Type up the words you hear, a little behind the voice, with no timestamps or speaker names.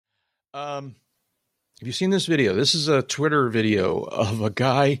Have you seen this video? This is a Twitter video of a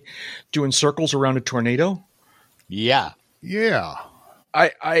guy doing circles around a tornado. Yeah.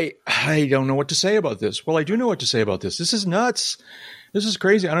 I don't know what to say about this. Well, I do know what to say about this. This is nuts. This is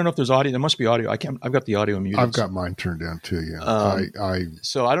crazy. I don't know if there's audio. There must be audio. I've got the audio muted. I've got mine turned down too. Yeah.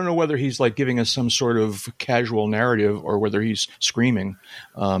 So I don't know whether he's like giving us some sort of casual narrative or whether he's screaming.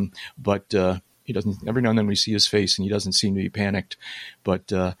 But he doesn't. Every now and then we see his face, and he doesn't seem to be panicked.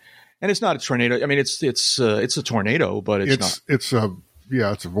 But and it's not a tornado. I mean, it's a tornado, but it's not. It's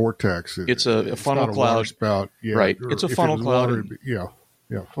a vortex. It's a funnel not cloud. A spout. Yeah, right. It's a funnel cloud.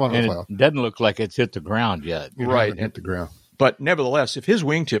 Funnel cloud. It doesn't look like it's hit the ground yet. Right. Hit the ground. But nevertheless, if his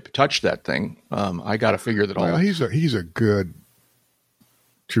wingtip touched that thing, I got to figure that all. Well, he's a good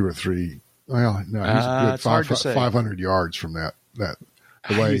 2 or 3. Well, no, he's a good 500 yards from that. The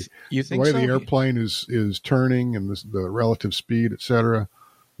way you think the way so? the airplane is turning and the relative speed, etc.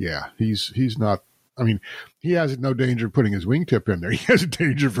 Yeah, he's not. I mean, he has no danger of putting his wingtip in there. He has a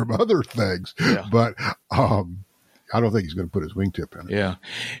danger from other things, but I don't think he's going to put his wingtip in it. Yeah.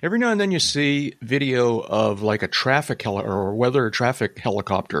 Every now and then you see video of like a traffic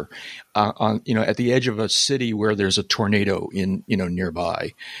helicopter on at the edge of a city where there's a tornado in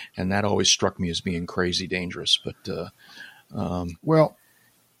nearby, and that always struck me as being crazy dangerous. But well,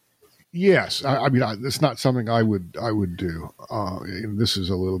 yes, I mean it's not something I would do. This is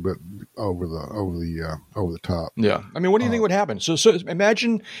a little bit over the top. Yeah. I mean, what do you think would happen? So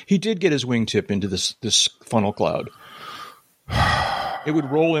imagine he did get his wingtip into this funnel cloud. It would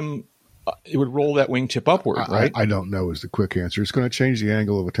roll him. It would roll that wingtip upward, right? I don't know is the quick answer. It's going to change the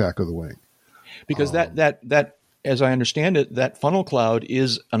angle of attack of the wing. Because that, as I understand it, that funnel cloud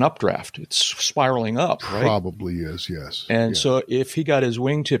is an updraft. It's spiraling up, right? Probably is, yes. And so if he got his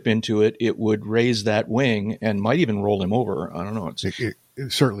wingtip into it, it would raise that wing and might even roll him over. I don't know. It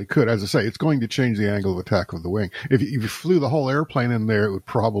certainly could. As I say, it's going to change the angle of attack of the wing. If you flew the whole airplane in there, it would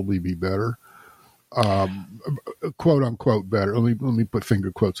probably be better. Quote unquote better. Let me put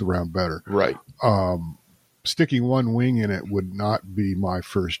finger quotes around better. Right. Sticking one wing in it would not be my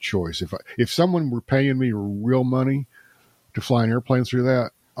first choice. If someone were paying me real money to fly an airplane through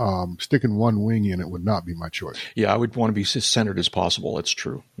that, sticking one wing in it would not be my choice. Yeah, I would want to be as centered as possible. That's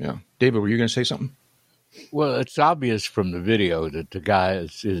true. Yeah. David, were you going to say something? Well, it's obvious from the video that the guy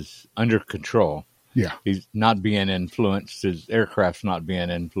is under control. Yeah. He's not being influenced. His aircraft's not being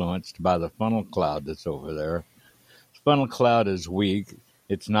influenced by the funnel cloud that's over there. The funnel cloud is weak.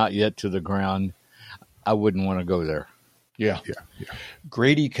 It's not yet to the ground. I wouldn't want to go there. Yeah.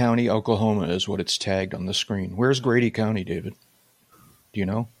 Grady County, Oklahoma is what it's tagged on the screen. Where's Grady County, David? Do you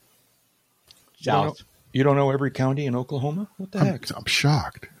know? South. You don't know every county in Oklahoma? What the heck? I'm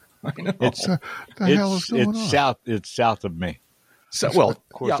shocked. I know. The hell is going on? It's south of me. So, well, of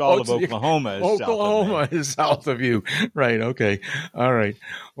course, all of Oklahoma is Oklahoma is south of you. Right. Okay. All right.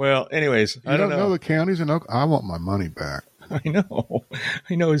 Well, anyways, I don't know the counties in Oklahoma. I want my money back. I know.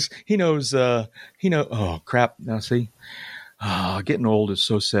 He knows. Oh, crap. Now, see, getting old is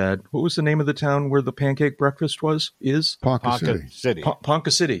so sad. What was the name of the town where the pancake breakfast is? Ponca City.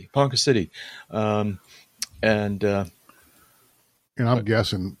 Ponca City. And I'm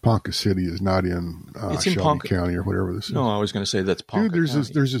guessing Ponca City is not in Shelby County or whatever this is. No, I was going to say that's Ponca Dude,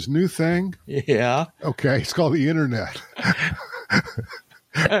 County. there's this new thing. Yeah. Okay, it's called the internet.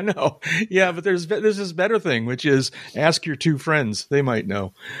 I know. Yeah, but there's this better thing, which is ask your 2 friends. They might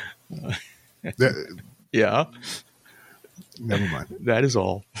know. Yeah. Never mind. That is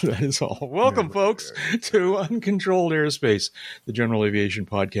all. Welcome, folks, to Uncontrolled Airspace, the General Aviation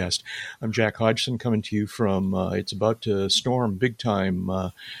Podcast. I'm Jack Hodgson, coming to you from, it's about to storm big time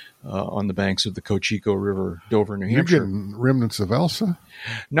on the banks of the Cocheco River, Dover, New Hampshire. You're getting remnants of Elsa?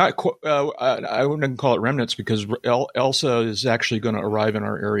 Not I wouldn't call it remnants because Elsa is actually going to arrive in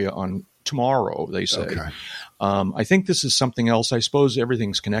our area on tomorrow, they say. Okay. I think this is something else. I suppose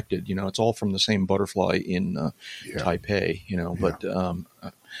everything's connected. It's all from the same butterfly in Taipei, but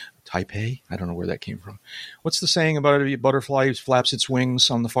Taipei? I don't know where that came from. What's the saying about a butterfly flaps its wings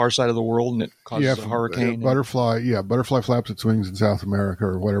on the far side of the world and it causes a hurricane? Butterfly flaps its wings in South America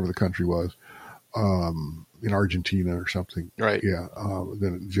or whatever the country was, in Argentina or something. Right. Yeah.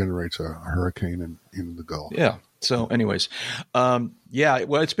 Then it generates a hurricane in the Gulf. Yeah. So anyways, well,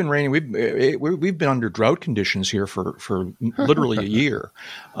 it's been raining. We've been under drought conditions here for literally a year.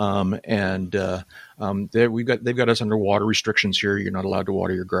 They've got us under water restrictions here. You're not allowed to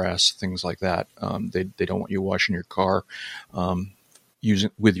water your grass, things like that. They don't want you washing your car.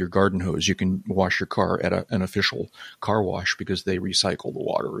 using with your garden hose. You can wash your car at an official car wash because they recycle the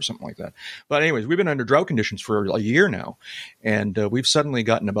water or something like that. But anyways, we've been under drought conditions for a year now, and we've suddenly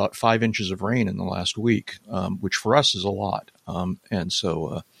gotten about 5 inches of rain in the last week, which for us is a lot.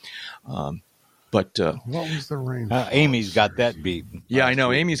 But what was the rain? Amy's got that beat. Yeah, I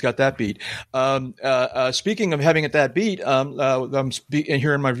know. Amy's got that beat. Speaking of having it that beat, I'm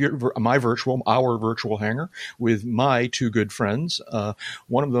here in our virtual hangar with my two good friends.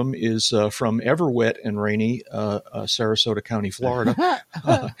 One of them is from ever wet and rainy Sarasota County, Florida.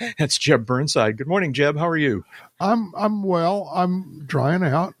 That's Jeb Burnside. Good morning, Jeb. How are you? I'm well. I'm drying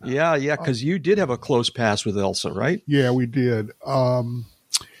out. Yeah, because you did have a close pass with Elsa, right? Yeah, we did.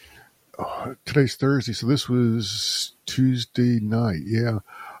 Today's Thursday, so this was Tuesday night. Yeah.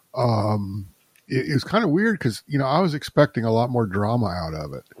 It was kind of weird because, I was expecting a lot more drama out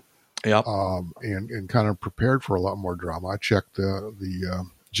of it. Yeah. And kind of prepared for a lot more drama. I checked the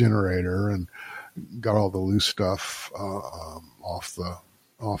generator and got all the loose stuff off the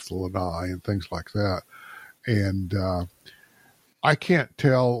lanai and things like that. And I can't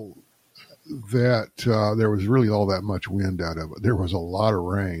tell that there was really all that much wind out of it. There was a lot of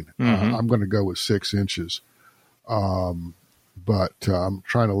rain. Mm-hmm. I'm going to go with 6 inches. But I'm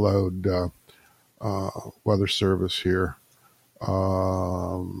trying to load weather service here.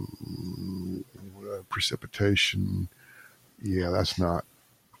 Precipitation. Yeah, that's not.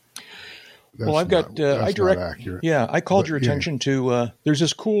 Well, I've got. Not accurate. Yeah, I called your attention to. There's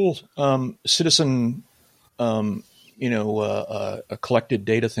this cool citizen, a collected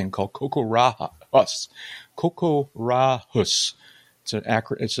data thing called COCORAHUS. COCORAHUS.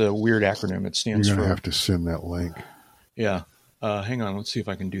 It's a weird acronym. It stands for. You're going to have to send that link. Yeah. Hang on. Let's see if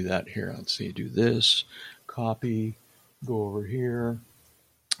I can do that here. Let's see. Do this. Copy. Go over here.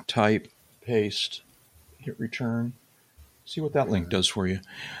 Type. Paste. Hit return. See what that link does for you.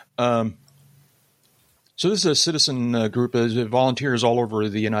 So this is a citizen group of volunteers all over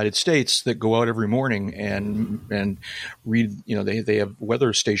the United States that go out every morning and read. They have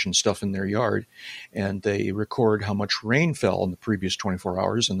weather station stuff in their yard, and they record how much rain fell in the previous 24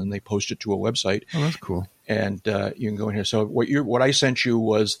 hours, and then they post it to a website. Oh, that's cool. And you can go in here. So what I sent you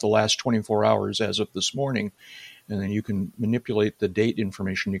was the last 24 hours as of this morning. And then you can manipulate the date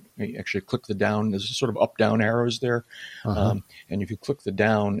information. You actually click the down. There's sort of up-down arrows there. Uh-huh. And if you click the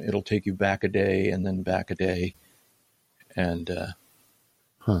down, it'll take you back a day and then back a day. And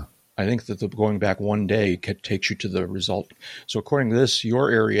I think that going back one day takes you to the result. So according to this, your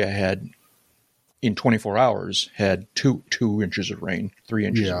area had, in 24 hours, had 2 inches of rain, 3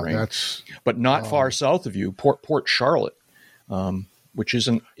 inches of rain. But not far south of you, Port Charlotte, which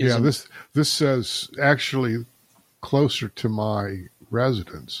isn't. Yeah, this says actually closer to my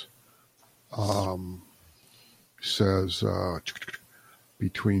residence, says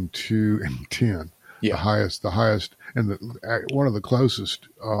between 2 and 10. Yeah. The highest, and one of the closest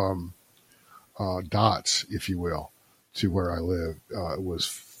dots, if you will, to where I live was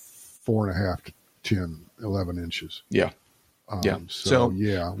 4.5 to 10, 11 inches. Yeah. So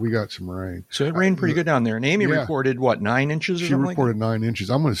we got some rain. So it rained pretty good down there. And Amy reported, 9 inches or something? She reported 9 inches.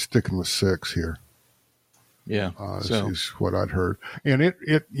 I'm going to stick with 6 here. Yeah. This is what I'd heard. And it,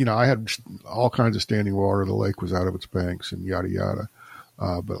 I had all kinds of standing water. The lake was out of its banks and yada, yada.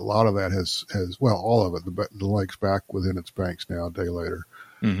 But a lot of that has all of it. The lake's back within its banks now a day later.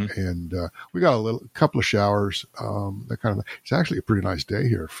 Mm-hmm. And we got a couple of showers, that kind of thing. It's actually a pretty nice day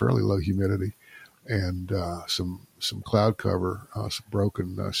here, fairly low humidity, and some cloud cover, some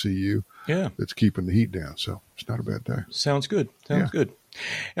broken CU that's keeping the heat down. So it's not a bad day. Sounds good. Good.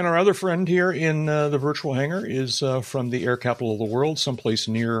 And our other friend here in the virtual hangar is from the air capital of the world, somewhere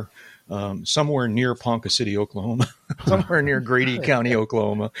near Ponca City, Oklahoma, somewhere near Grady County,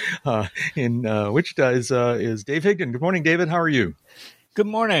 Oklahoma. In Wichita is Dave Higdon. Good morning, David. How are you? Good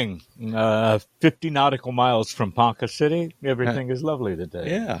morning. 50 nautical miles from Ponca City. Everything is lovely today.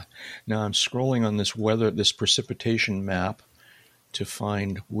 Yeah. Now I'm scrolling on this precipitation map to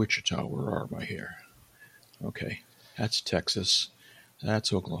find Wichita. Where are we here? Okay. That's Texas.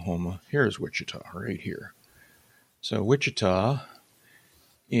 That's Oklahoma. Here's Wichita right here. So Wichita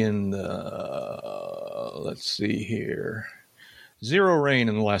in the, let's see here, 0 rain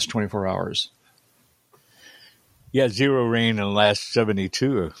in the last 24 hours. Yeah, 0 rain in the last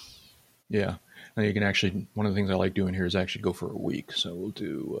 72. Yeah. Now you can actually, one of the things I like doing here is actually go for a week. So we'll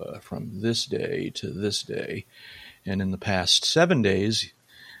do from this day to this day. And in the past 7 days,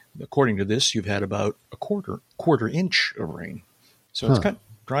 according to this, you've had about a quarter inch of rain. So it's kind of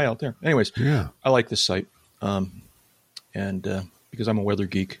dry out there. Anyways, I like this site. And because I'm a weather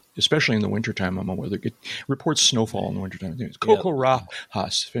geek, especially in the wintertime. I'm a weather geek. Reports snowfall in the wintertime. It's Coco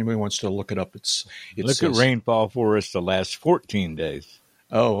Rojas. If anybody wants to look it up, it's look at rainfall for us the last 14 days.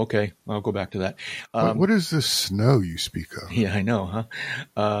 Oh, okay. I'll go back to that. What is this snow you speak of? Yeah, I know, huh?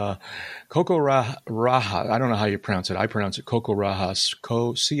 Coco Rajas. I don't know how you pronounce it. I pronounce it Coco Rajas.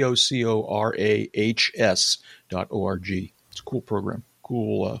 COCORAHS.org. It's a cool program.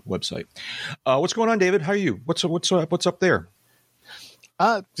 Cool website. What's going on, David? How are you? What's up there?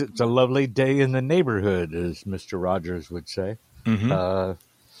 It's a lovely day in the neighborhood, as Mr. Rogers would say. Mm-hmm.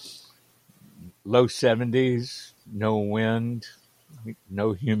 Low 70s, no wind,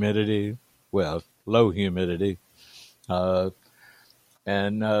 no humidity. Well, low humidity. And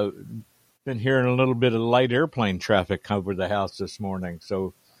been hearing a little bit of light airplane traffic over the house this morning.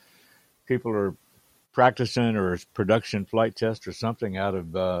 So people are practicing or production flight test or something out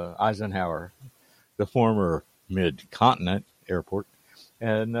of Eisenhower, the former mid-continent airport.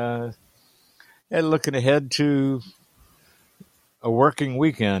 And looking ahead to a working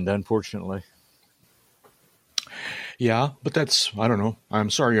weekend, unfortunately. Yeah, but I don't know. I'm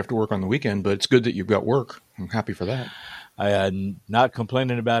sorry you have to work on the weekend, but it's good that you've got work. I'm happy for that. I'm not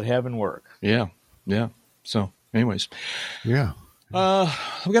complaining about having work. Yeah. So, anyways. Yeah.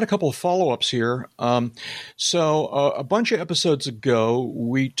 We got a couple of follow-ups here. So a bunch of episodes ago,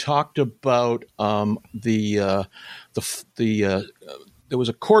 we talked about there was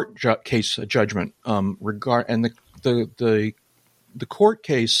a court case judgment and the court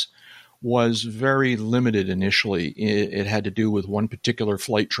case was very limited initially. It had to do with one particular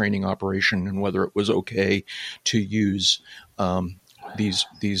flight training operation and whether it was okay to use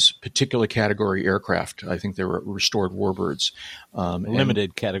these particular category aircraft. I think they were restored warbirds.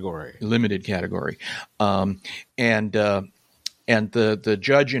 Limited category. And the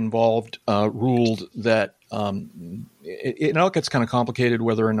judge involved ruled that it all gets kind of complicated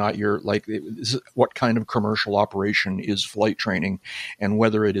whether or not you're what kind of commercial operation is flight training and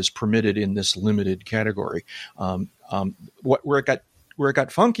whether it is permitted in this limited category. Where it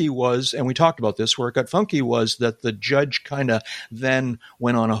got funky was, and we talked about this, where it got funky was that the judge kind of then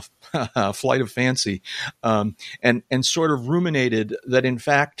went on a flight of fancy and sort of ruminated that, in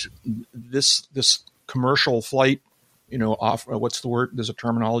fact, this commercial flight, what's the word? There's a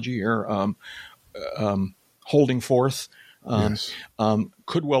terminology here, holding forth. Yes.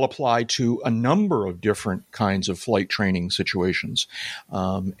 Could well apply to a number of different kinds of flight training situations.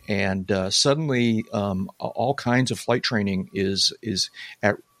 Suddenly, all kinds of flight training is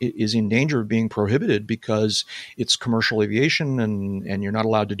in danger of being prohibited because it's commercial aviation and you're not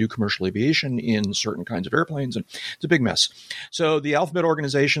allowed to do commercial aviation in certain kinds of airplanes. And it's a big mess. So the alphabet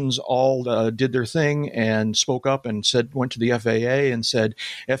organizations all did their thing and spoke up and went to the FAA and said,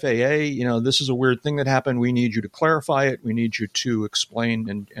 FAA, this is a weird thing that happened. We need you to clarify it. We need you to explain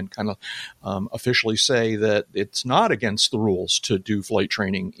and kind of officially say that it's not against the rules to do flight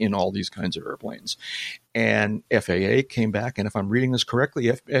training in all these kinds of airplanes. And FAA came back, and if I'm reading this correctly,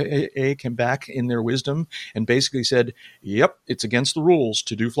 FAA came back in their wisdom and basically said, yep, it's against the rules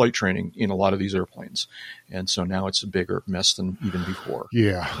to do flight training in a lot of these airplanes. And so now it's a bigger mess than even before.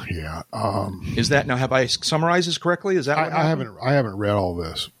 Yeah. Is that, now have I summarized this correctly? Is that what I haven't read all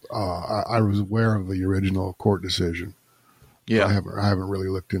this. I was aware of the original court decision. Yeah, I haven't really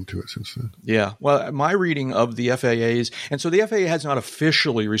looked into it since then. Yeah, well, my reading of the FAA's, and so the FAA has not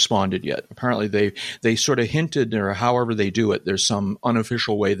officially responded yet. Apparently, they sort of hinted, or however they do it, there's some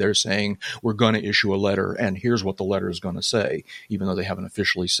unofficial way they're saying we're going to issue a letter, and here's what the letter is going to say, even though they haven't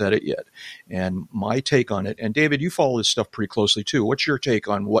officially said it yet. And my take on it, and David, you follow this stuff pretty closely too. What's your take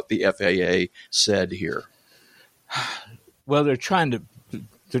on what the FAA said here? Well, they're trying to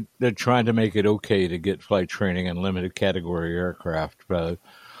make it okay to get flight training in limited category aircraft,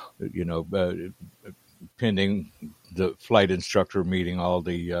 pending the flight instructor meeting all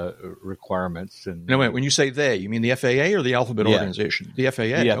the requirements. And no, wait, when you say they, you mean the FAA or the alphabet organization? The FAA.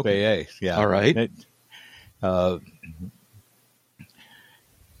 The okay. FAA. Yeah. All right.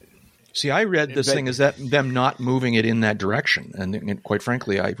 See, I read this thing as that them not moving it in that direction, and quite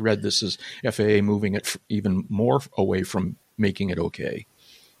frankly, I read this as FAA moving it even more away from making it okay.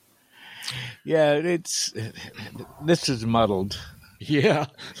 Yeah, this is muddled. Yeah,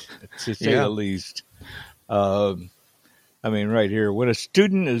 to say the least. I mean, right here, when a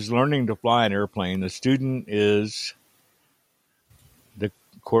student is learning to fly an airplane, the student is, the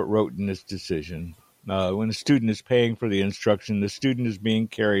court wrote in this decision, when a student is paying for the instruction, the student is being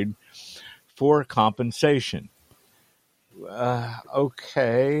carried for compensation.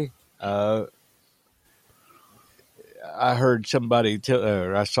 Okay. I heard somebody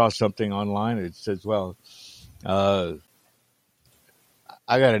I saw something online. It says, well,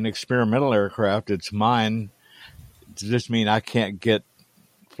 I got an experimental aircraft. It's mine. Does this mean I can't get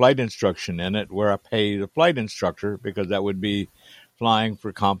flight instruction in it where I pay the flight instructor, because that would be flying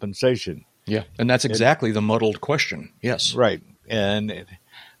for compensation? Yeah, and that's exactly the muddled question. Yes. Right. And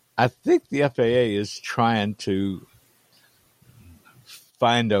I think the FAA is trying to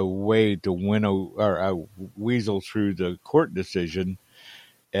find a way to winnow or weasel through the court decision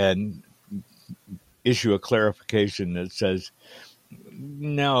and issue a clarification that says,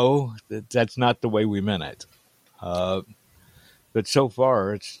 no, that's not the way we meant it. But so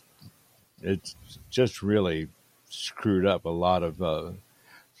far, it's just really screwed up a lot of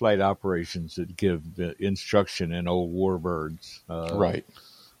flight operations that give instruction in old warbirds. Right.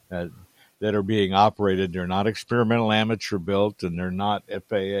 That are being operated. They're not experimental amateur built, and they're not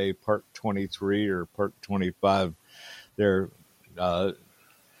FAA Part 23 or Part 25. They're, how'd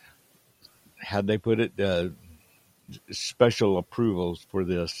they put it? Special approvals for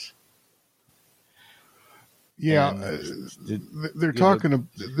this. Yeah, they're talking.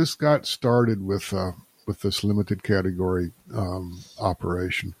 This got started with this limited category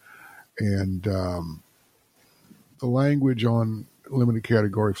operation, and the language on limited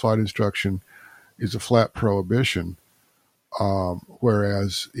category flight instruction is a flat prohibition,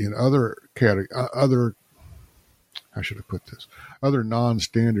 whereas in other how should I put this? Other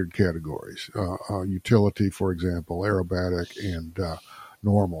non-standard categories, utility, for example, aerobatic and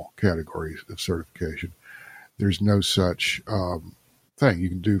normal categories of certification, there's no such thing. You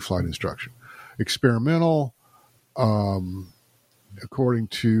can do flight instruction. Experimental, according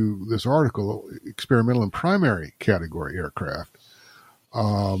to this article, experimental and primary category aircraft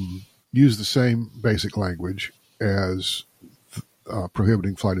use the same basic language as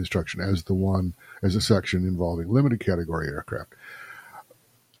prohibiting flight instruction as the section involving limited category aircraft.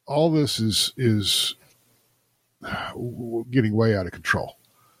 All this is getting way out of control.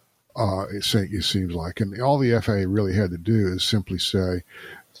 It seems like, and all the FAA really had to do is simply say,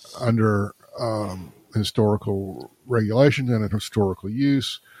 under historical regulations and historical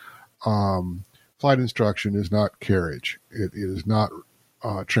use, flight instruction is not carriage. It is not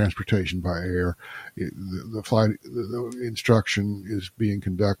transportation by air. The instruction is being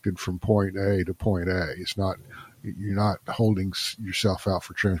conducted from point A to point A. It's not. You're not holding yourself out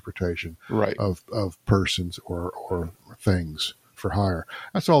for transportation of persons or things for hire.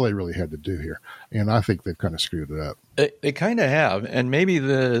 That's all they really had to do here, and I think they've kind of screwed it up. They kind of have, and maybe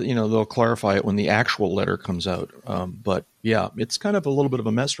they'll clarify it when the actual letter comes out. But yeah, it's kind of a little bit of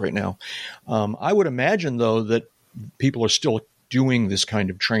a mess right now. I would imagine though that people are still doing this kind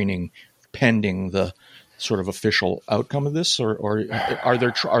of training pending the sort of official outcome of this, or are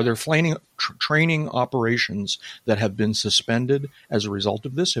there training operations that have been suspended as a result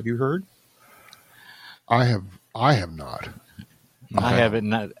of this? Have you heard? I have not. Okay. I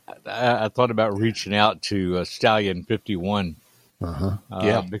haven't. I thought about reaching out to Stallion 51,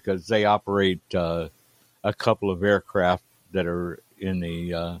 because they operate a couple of aircraft that are in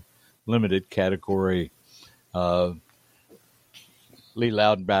the limited category. Lee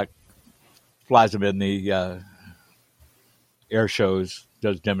Loudonback flies them in the air shows,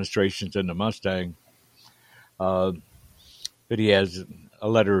 does demonstrations in the Mustang. But he has a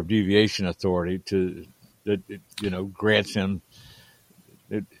letter of deviation authority that grants him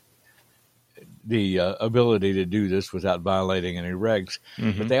the ability to do this without violating any regs.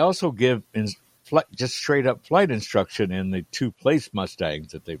 Mm-hmm. But they also give just straight up flight instruction in the two place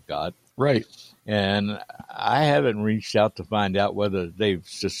Mustangs that they've got. Right. And I haven't reached out to find out whether they've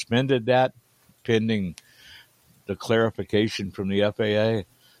suspended that pending the clarification from the FAA.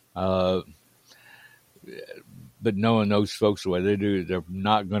 But knowing those folks the way they do, they're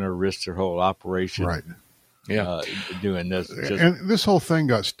not going to risk their whole operation. Right. Doing this. And this whole thing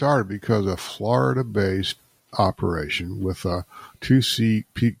got started because a Florida-based operation with a two-seat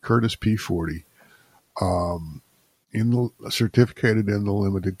Curtiss P-40 certificated in the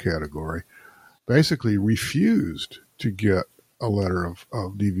limited category, basically refused to get a letter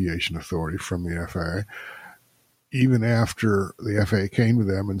of deviation authority from the FAA, even after the FAA came to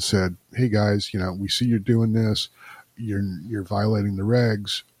them and said, hey guys, we see you're doing this, you're violating the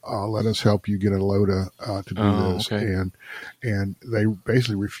regs, let us help you get a LOTA to do this. Okay. And they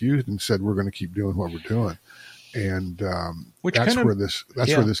basically refused and said, we're going to keep doing what we're doing. And that's where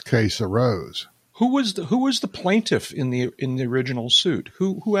this case arose. Who was the plaintiff in the original suit?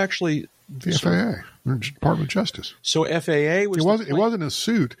 Who actually? The FAA, the Department of Justice. So FAA was. It wasn't a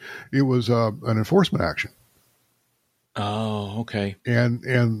suit. It was an enforcement action. Oh, okay.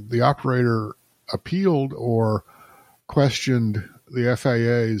 And the operator appealed or questioned the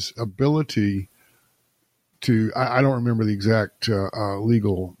FAA's ability I don't remember the exact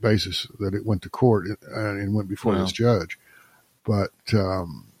legal basis that it went to court and went before this judge, but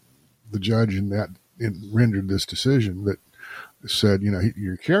the judge rendered this decision that said,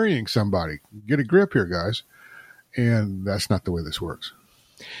 you're carrying somebody. Get a grip here, guys. And that's not the way this works.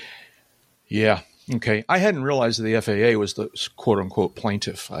 Yeah. Okay. I hadn't realized that the FAA was the quote unquote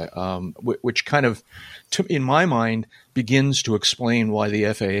plaintiff, which kind of, in my mind, begins to explain why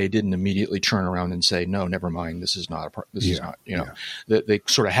the FAA didn't immediately turn around and say, no, never mind. This is not, they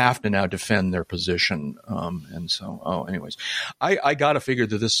sort of have to now defend their position. And so, anyways, I got to figure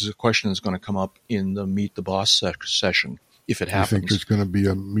that this is a question that's going to come up in the Meet the Boss session. If it happens. You think there's going to be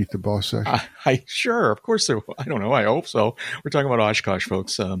a Meet the Boss session? Sure, of course there will. I don't know. I hope so. We're talking about Oshkosh,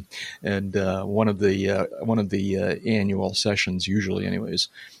 folks, and one of the annual sessions, usually, anyways,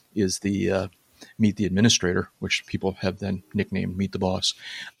 is the Meet the Administrator, which people have then nicknamed Meet the Boss.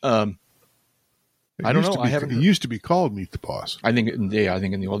 I don't know. It used to be called Meet the Boss. I think in the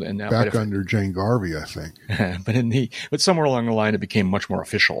old and now back under Jane Garvey, I think. but somewhere along the line, it became much more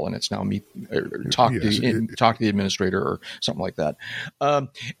official, and it's now talk to the administrator or something like that.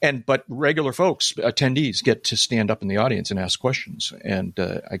 But regular folks, attendees, get to stand up in the audience and ask questions, and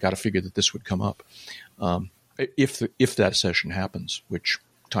I got to figure that this would come up if that session happens, which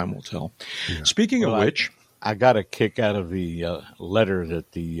time will tell. Yeah. Speaking of which. I got a kick out of the letter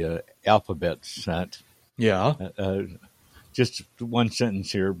that the Alphabet sent. Yeah. Just one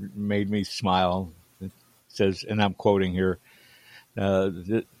sentence here made me smile. It says, and I'm quoting here,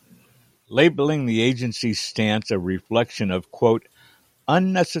 labeling the agency's stance a reflection of, quote,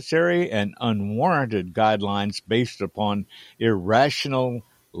 unnecessary and unwarranted guidelines based upon irrational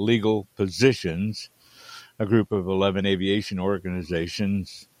legal positions. A group of 11 aviation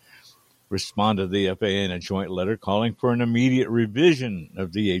organizations responded to the FAA in a joint letter calling for an immediate revision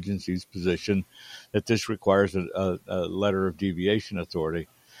of the agency's position that this requires a letter of deviation authority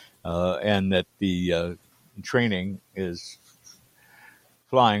and that the training is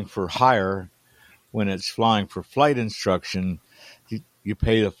flying for hire when it's flying for flight instruction. You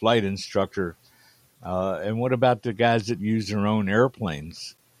pay the flight instructor. And what about the guys that use their own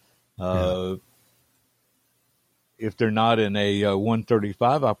airplanes? If they're not in a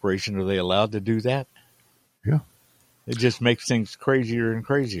 135 operation, are they allowed to do that? Yeah. It just makes things crazier and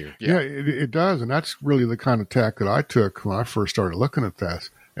crazier. Yeah, it does. And that's really the kind of tack that I took when I first started looking at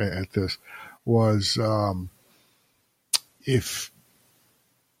this was if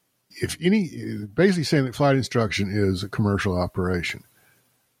any, basically saying that flight instruction is a commercial operation.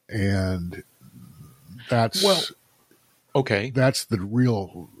 And that's, okay. That's the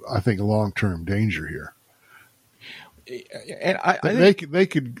real, I think, long-term danger here. And I think they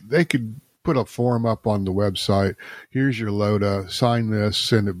could put a form up on the website. Here's your LOTA. Sign this.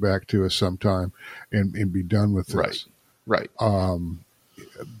 Send it back to us sometime, and be done with this. Right.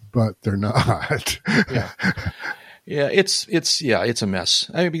 But they're not. Yeah. Yeah. It's a mess.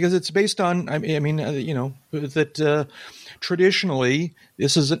 I mean, because it's based on. That traditionally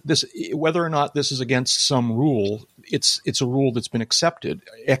this whether or not this is against some rule. It's a rule that's been accepted.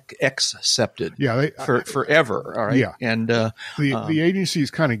 Yeah, forever. All right. Yeah, and the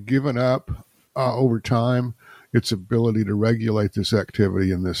agency's kind of given up over time its ability to regulate this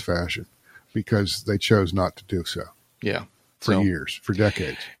activity in this fashion because they chose not to do so. Yeah, for years, for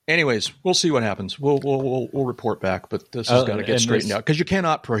decades. Anyways, we'll see what happens. We'll report back, but this has got to get straightened out because you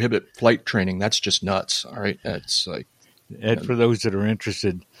cannot prohibit flight training. That's just nuts. All right, it's like. And for those that are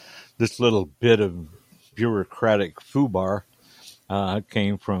interested, this little bit of bureaucratic foobar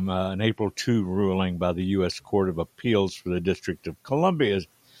came from an April 2 ruling by the U.S. Court of Appeals for the District of Columbia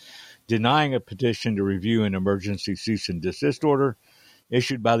denying a petition to review an emergency cease and desist order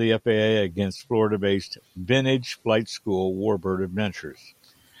issued by the FAA against Florida-based Vintage Flight School Warbird Adventures.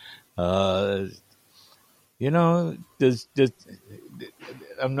 I've noticed this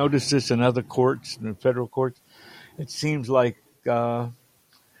in other courts, in federal courts. It seems like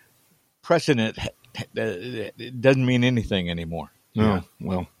precedent it doesn't mean anything anymore. No,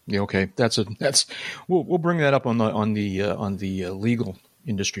 well, yeah, okay. We'll bring that up on the legal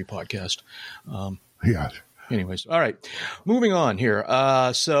industry podcast. Yeah. Anyways, all right. Moving on here.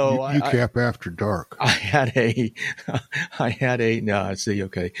 So UCAP After Dark. I had a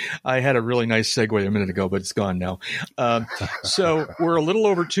really nice segue a minute ago, but it's gone now. So we're a little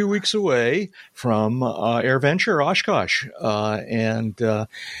over 2 weeks away from AirVenture Oshkosh, and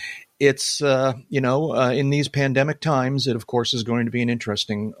it's in these pandemic times, it of course is going to be an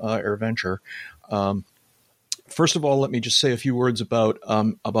interesting AirVenture. First of all, let me just say a few words about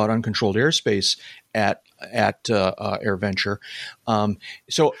uncontrolled airspace at AirVenture.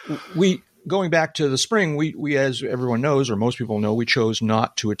 So going back to the spring, we, as everyone knows, or most people know, we chose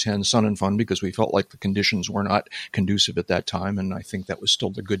not to attend Sun and Fun because we felt like the conditions were not conducive at that time, and I think that was still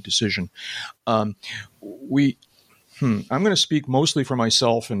the good decision. I'm going to speak mostly for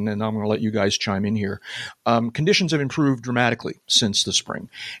myself, and then I'm going to let you guys chime in here. Conditions have improved dramatically since the spring,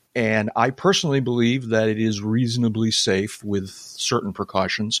 and I personally believe that it is reasonably safe, with certain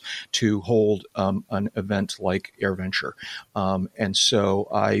precautions, to hold an event like AirVenture. And so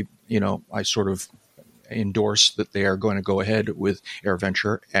I sort of endorse that they are going to go ahead with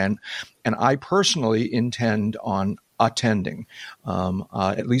AirVenture, and I personally intend on attending,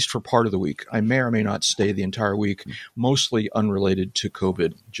 at least for part of the week. I may or may not stay the entire week, mostly unrelated to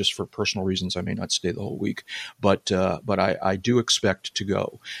COVID. Just for personal reasons, I may not stay the whole week, but I do expect to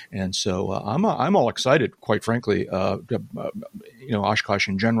go, and so I'm all excited, quite frankly. Oshkosh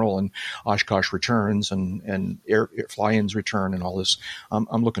in general, and Oshkosh returns, and air fly-ins return, and all this.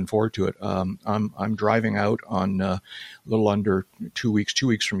 I'm looking forward to it. I'm driving out on a little under 2 weeks. 2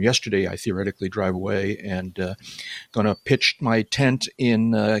 weeks from yesterday, I theoretically drive away, and going to pitch my tent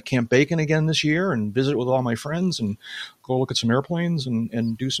in Camp Bacon again this year and visit with all my friends and go look at some airplanes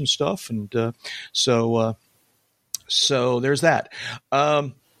and do some stuff. And so there's that.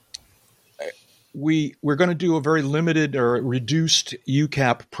 We're going to do a very limited or reduced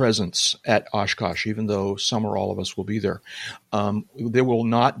UCAP presence at Oshkosh, even though some or all of us will be there. There will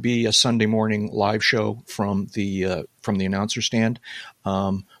not be a Sunday morning live show from the announcer stand,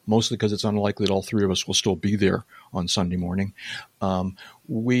 mostly because it's unlikely that all three of us will still be there on Sunday morning.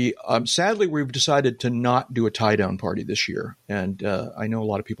 Sadly, we've decided to not do a tie-down party this year, and I know a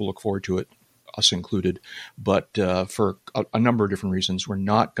lot of people look forward to it, us included, but for a number of different reasons, we're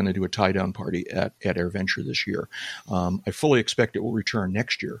not going to do a tie-down party at AirVenture this year. I fully expect it will return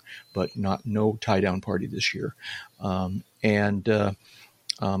next year, but no tie-down party this year.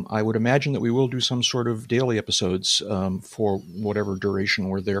 I would imagine that we will do some sort of daily episodes for whatever duration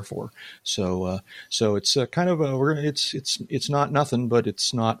we're there for. So it's kind of it's not nothing, but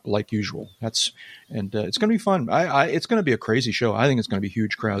it's not like usual. It's going to be fun. It's going to be a crazy show. I think it's going to be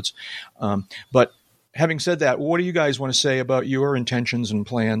huge crowds. But having said that, what do you guys want to say about your intentions and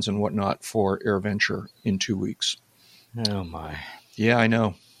plans and whatnot for AirVenture in 2 weeks? Oh my! Yeah, I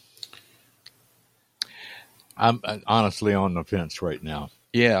know. I'm honestly on the fence right now.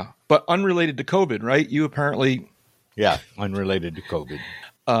 Yeah, but unrelated to COVID, right? You apparently... Yeah, unrelated to COVID.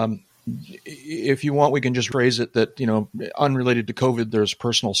 If you want, we can just phrase it that, unrelated to COVID, there's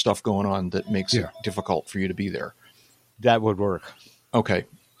personal stuff going on that makes it difficult for you to be there. That would work. Okay.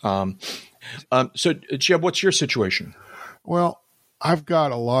 So, Jeb, what's your situation? Well, I've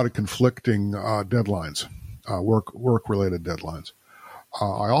got a lot of conflicting deadlines, work-related deadlines.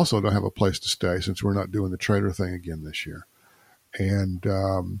 I also don't have a place to stay since we're not doing the trader thing again this year. And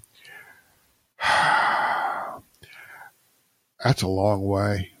that's a long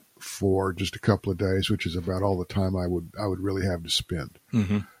way for just a couple of days, which is about all the time I would really have to spend.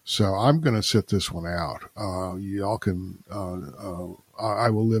 Mm-hmm. So I'm going to sit this one out. Y'all can. I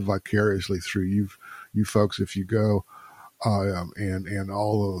will live vicariously through you folks if you go, and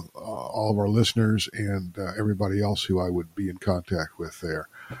all of our listeners and everybody else who I would be in contact with there.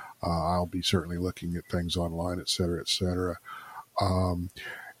 I'll be certainly looking at things online, et cetera, et cetera.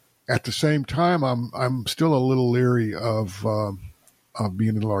 At the same time, I'm still a little leery of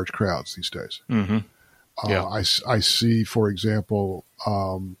being in large crowds these days. Mm-hmm. Yeah. I see, for example,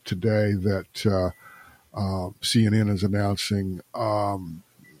 today that CNN is announcing the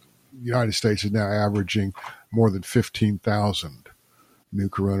United States is now averaging more than 15,000 new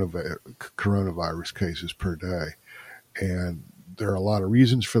coronavirus cases per day, and there are a lot of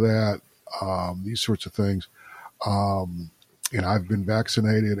reasons for that. These sorts of things. And I've been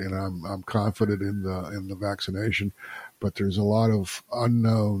vaccinated, and I'm confident in the vaccination, but there's a lot of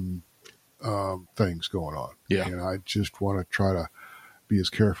unknown things going on. Yeah. And I just want to try to be as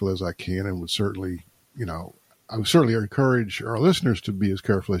careful as I can, and would certainly encourage our listeners to be as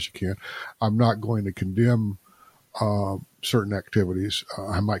careful as you can. I'm not going to condemn certain activities.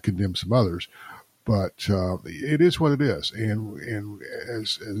 I might condemn some others, but it is what it is. And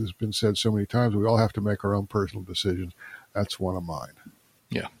as has been said so many times, we all have to make our own personal decisions. That's one of mine.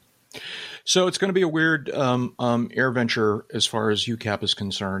 Yeah. So it's going to be a weird AirVenture as far as UCAP is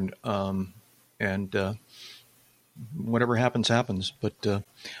concerned. And whatever happens, happens. But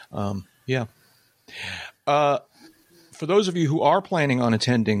yeah. For those of you who are planning on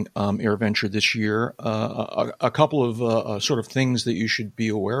attending AirVenture this year, a couple of sort of things that you should be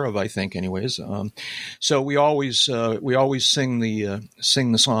aware of, I think, anyways. So we always sing the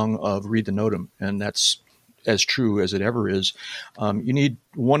song of Read the Notum, and that's as true as it ever is.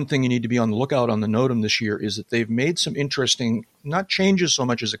 One thing you need to be on the lookout on the NOTAM this year is that they've made some interesting, not changes so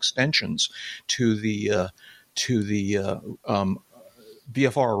much as extensions to the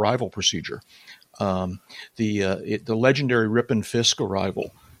VFR arrival procedure. The legendary Ripon Fisk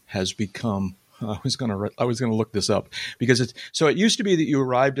arrival has become. I was going to look this up because it used to be that you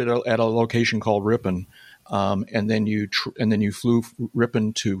arrived at a location called Ripon, and then you flew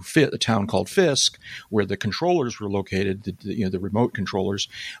Ripon to a town called Fisk, where the controllers were located, the remote controllers,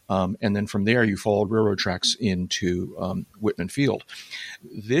 and then from there you followed railroad tracks into Whitman Field.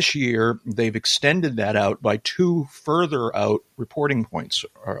 This year they've extended that out by 2 further out reporting points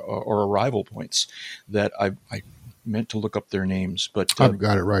or arrival points that I meant to look up their names, but I've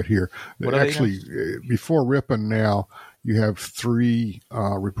got it right here. Actually, before Ripon now, you have 3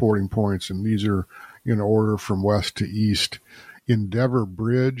 reporting points, and these are in order from west to east. Endeavor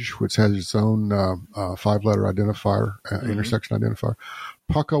Bridge, which has its own 5-letter identifier, intersection identifier.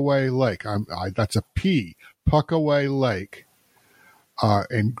 Puckaway Lake, that's a P. Puckaway Lake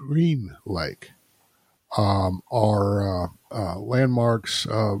and Green Lake are landmarks,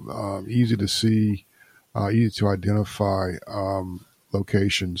 easy to see, easy to identify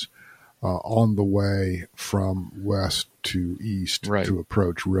locations on the way from west to east to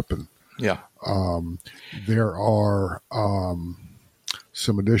approach Ripon. Yeah. There are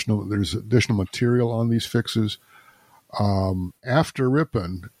there's additional material on these fixes. After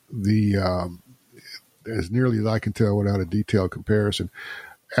Ripon, as nearly as I can tell without a detailed comparison,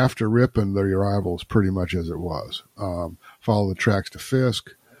 after Ripon, the arrival is pretty much as it was. Follow the tracks to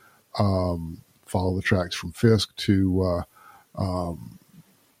Fisk, follow the tracks from Fisk to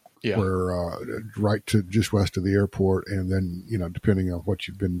where right to just west of the airport, and then depending on what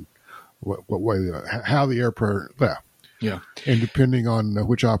you've been, what way, how the airport, and depending on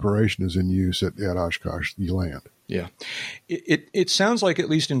which operation is in use at Oshkosh, you land. Yeah. It sounds like, at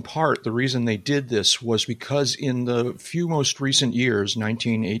least in part, the reason they did this was because in the few most recent years,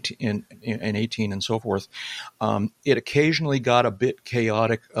 19, 18, and 18 and so forth, it occasionally got a bit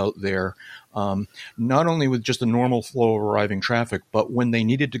chaotic out there, not only with just the normal flow of arriving traffic, but when they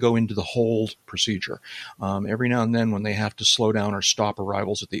needed to go into the hold procedure. Every now and then when they have to slow down or stop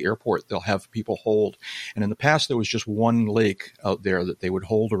arrivals at the airport, they'll have people hold. And in the past, there was just one lake out there that they would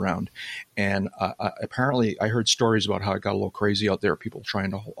hold around. And apparently I heard stories about how it got a little crazy out there, people trying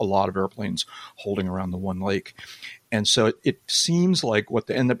to a lot of airplanes holding around the one lake. And so it seems like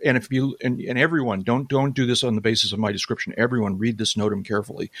everyone don't do this on the basis of my description. Everyone read this NOTAM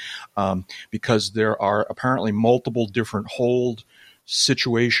carefully, because there are apparently multiple different hold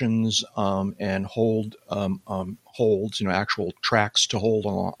situations and holds, actual tracks to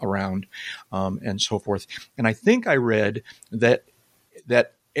hold around, and so forth. And I think I read that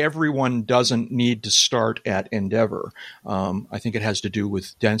everyone doesn't need to start at Endeavor. I think it has to do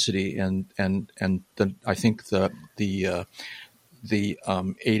with density, and I think the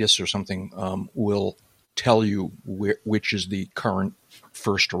ATIS or something will tell you which is the current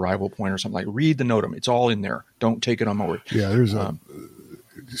first arrival point or something. Like, read the NOTAM; it's all in there. Don't take it on my word. Yeah, there's a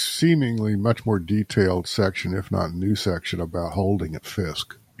seemingly much more detailed section, if not new section, about holding at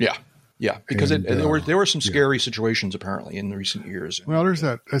Fisk. Yeah. Yeah, because there were some scary situations apparently in the recent years. Well, there's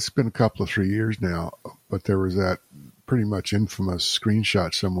that. It's been a couple of 3 years now, but there was that pretty much infamous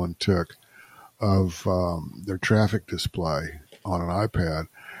screenshot someone took of their traffic display on an iPad,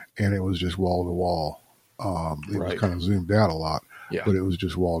 and it was just wall to wall. It was kind of zoomed out a lot, but it was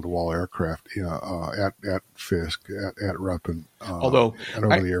just wall to wall aircraft, at Fisk, at Ripon, and over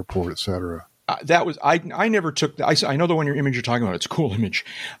the airport, etc. I never took that. I know the image you're talking about. It's a cool image,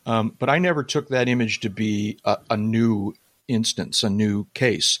 but I never took that image to be a new instance, a new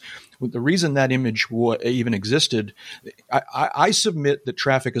case. The reason that image even existed, I submit that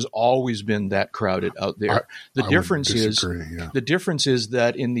traffic has always been that crowded out there. The difference is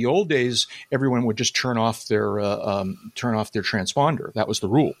that in the old days, everyone would just turn off their transponder. That was the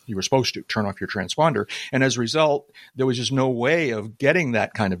rule. You were supposed to turn off your transponder, and as a result, there was just no way of getting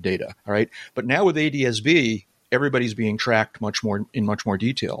that kind of data. All right, but now with ADS-B, everybody's being tracked in much more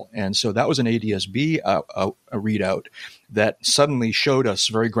detail. And so that was an ADS-B a readout that suddenly showed us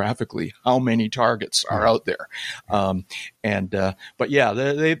very graphically how many targets are out there. But yeah,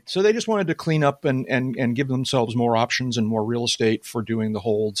 they just wanted to clean up and give themselves more options and more real estate for doing the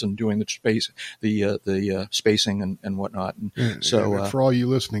holds and doing the spacing and whatnot. And for all you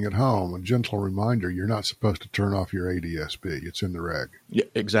listening at home, a gentle reminder, you're not supposed to turn off your ADS-B. It's in the reg. Yeah,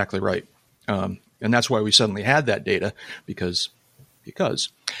 exactly right. And that's why we suddenly had that data because.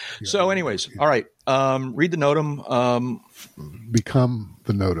 So, anyways, all right. Read the NOTAM. Become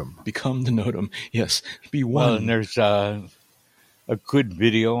the NOTAM. Become the NOTAM. Yes. Be one. Well, and there's a good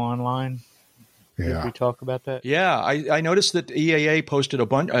video online. Yeah. Did we talk about that? Yeah, I noticed that EAA posted a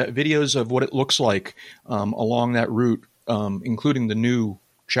bunch videos of what it looks like along that route, including the new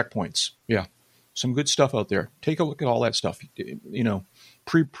checkpoints. Yeah, some good stuff out there. Take a look at all that stuff. You know,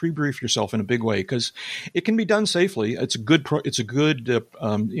 pre-brief yourself in a big way because it can be done safely. It's a good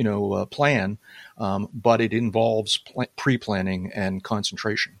plan, but it involves pre-planning and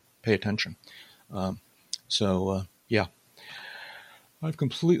concentration. Pay attention. Yeah. I've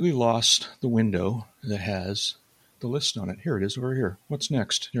completely lost the window that has the list on it. Here it is over here. What's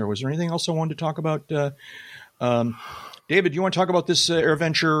next? Here, was there anything else I wanted to talk about? David, do you want to talk about this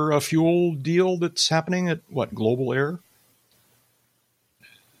AirVenture fuel deal that's happening at Global Air?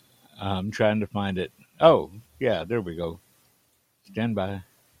 I'm trying to find it. Oh, yeah, there we go. Stand by.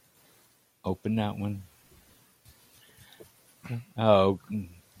 Open that one. Oh,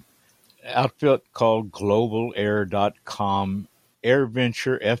 outfit called globalair.com.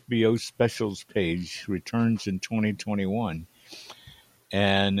 AirVenture FBO Specials page returns in 2021.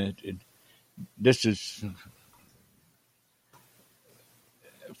 And this is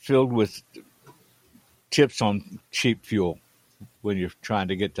filled with tips on cheap fuel when you're trying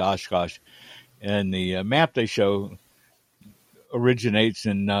to get to Oshkosh. And the map they show originates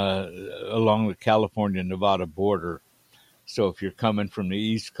in along the California-Nevada border. So if you're coming from the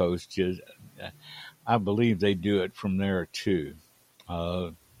East Coast, I believe they do it from there too.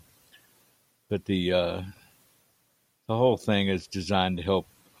 But the whole thing is designed to help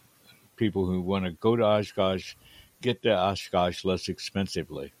people who want to go to Oshkosh get to Oshkosh less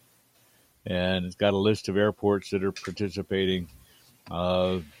expensively. And it's got a list of airports that are participating,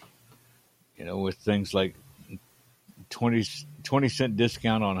 with things like 20-cent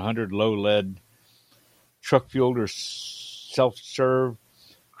discount on 100 low lead truck fuel or self-serve.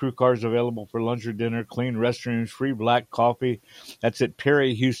 Crew cars available for lunch or dinner, clean restrooms, free black coffee. That's at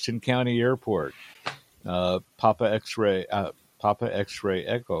Perry Houston County Airport. Papa X-ray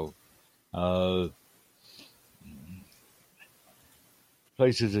Echo.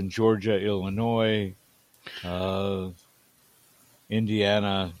 Places in Georgia, Illinois,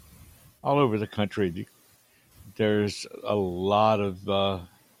 Indiana, all over the country. There's a lot of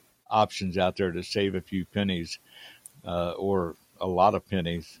options out there to save a few pennies, or a lot of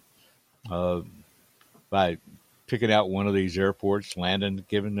pennies, by picking out one of these airports, landing,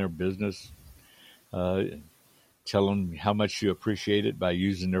 giving their business, tell them how much you appreciate it by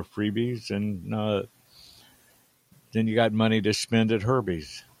using their freebies, and then you got money to spend at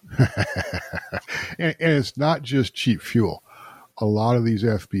Herbie's. and it's not just cheap fuel. A lot of these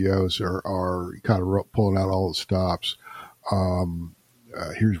FBOs are kind of pulling out all the stops.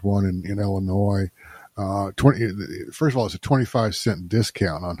 Here's one in Illinois. First of all, it's a 25-cent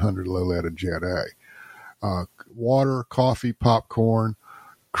discount on 100 low lead and Jet A. Water, coffee, popcorn,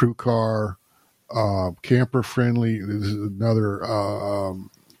 crew car, camper friendly. This is another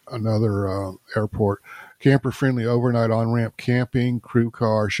airport. Camper friendly overnight on ramp camping, crew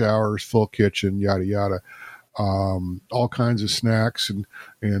car, showers, full kitchen, yada yada. All kinds of snacks and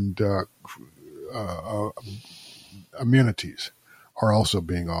amenities are also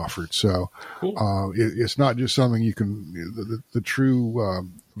being offered. So cool. It's not just something you can, the true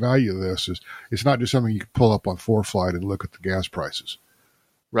value of this is it's not just something you can pull up on ForeFlight and look at the gas prices.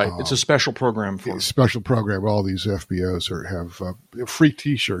 Right. It's a special program for a special program. All these FBOs have a free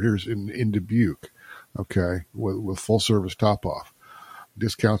T-shirt. Here's in Dubuque, okay, with full service top off,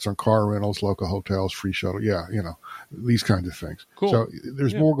 discounts on car rentals, local hotels, free shuttle. Yeah, these kinds of things. Cool. So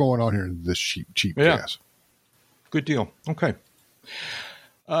there's more going on here than this cheap gas. Good deal. Okay.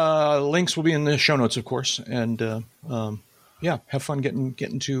 Links will be in the show notes, of course, and have fun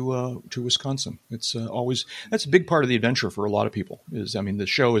getting to Wisconsin. It's that's a big part of the adventure for a lot of people. The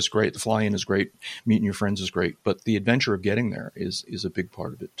show is great, the fly-in is great, meeting your friends is great, but the adventure of getting there is a big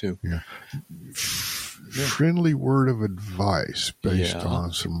part of it too. Yeah. Friendly word of advice based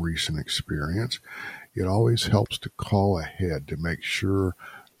on some recent experience. It always helps to call ahead to make sure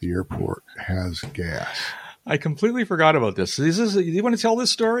the airport has gas. I completely forgot about this. Do you want to tell this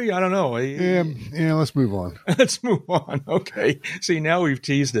story? I don't know. Yeah, let's move on. Let's move on. Okay. See, now we've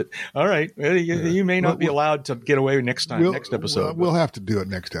teased it. All right. You may not be allowed to get away next episode. We'll have to do it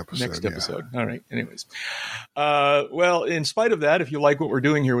next episode. All right. Anyways. Well, in spite of that, if you like what we're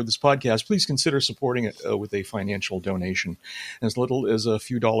doing here with this podcast, please consider supporting it with a financial donation. As little as a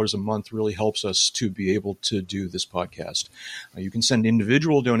few dollars a month really helps us to be able to do this podcast. You can send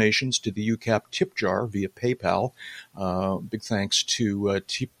individual donations to the UCAP tip jar via PayPal. Big thanks to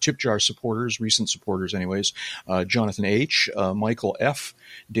Tip Jar supporters, recent supporters anyways, Jonathan H., Michael F.,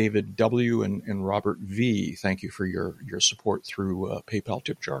 David W., and Robert V. Thank you for your support through PayPal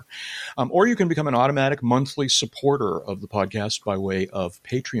Tip Jar. Or you can become an automatic monthly supporter of the podcast by way of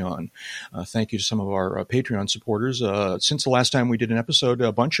Patreon. Thank you to some of our Patreon supporters. Since the last time we did an episode,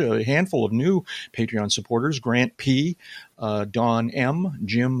 a handful of new Patreon supporters: Grant P., Don M.,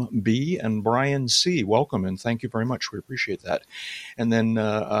 Jim B., and Brian C. Welcome, and thank you very much. We appreciate that. And then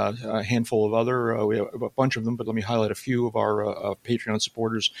a handful of other, we have a bunch of them, but let me highlight a few of our Patreon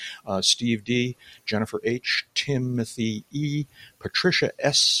supporters: Steve D., Jennifer H., Timothy E., Patricia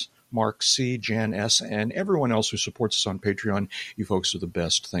S., Mark C., Jan S., and everyone else who supports us on Patreon. You folks are the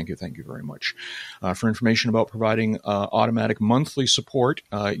best. Thank you very much. For information about providing automatic monthly support,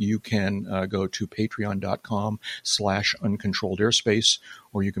 you can go to patreon.com/uncontrolledairspace,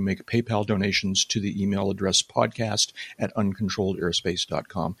 or you can make PayPal donations to the email address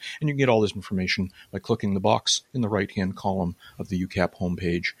podcast@uncontrolledairspace.com. And you can get all this information by clicking the box in the right-hand column of the UCAP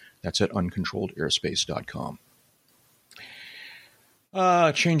homepage. That's at uncontrolledairspace.com.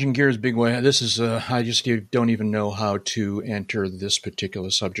 Changing gears big way. This is, I just don't even know how to enter this particular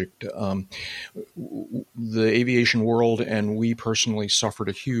subject. The aviation world and we personally suffered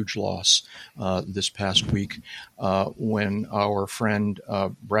a huge loss this past week when our friend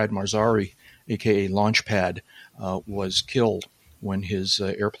Brad Marzari, a.k.a. Launchpad, was killed when his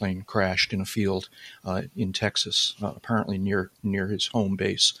airplane crashed in a field in Texas, apparently near his home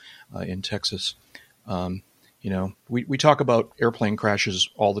base in Texas. We talk about airplane crashes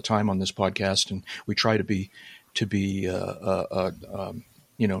all the time on this podcast, and we try to be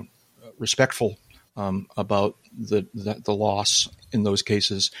respectful about the loss in those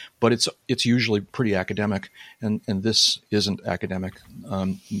cases. But it's usually pretty academic, and this isn't academic.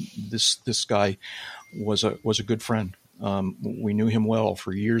 This guy was a good friend. We knew him well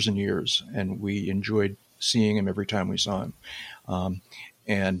for years and years, and we enjoyed seeing him every time we saw him.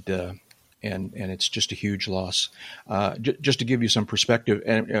 And it's just a huge loss. Just to give you some perspective,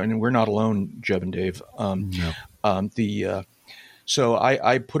 and we're not alone, Jeb and Dave. No. So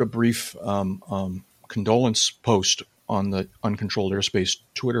I put a brief condolence post on the Uncontrolled Airspace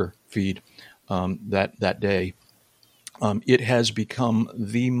Twitter feed that day. It has become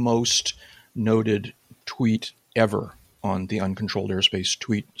the most noted tweet ever on the Uncontrolled Airspace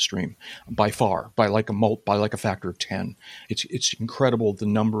tweet stream, by far, by like a factor of 10. It's incredible the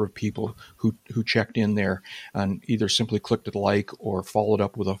number of people who checked in there and either simply clicked a like or followed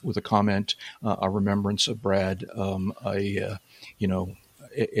up with a comment, a remembrance of Brad.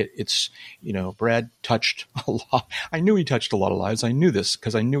 Brad touched a lot. I knew he touched a lot of lives. I knew this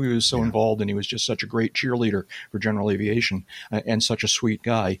because I knew he was so involved, and he was just such a great cheerleader for general aviation and such a sweet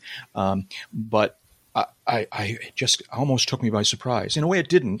guy. But I just almost took me by surprise. In a way, it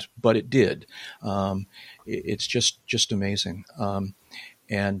didn't, but it did. It's just amazing.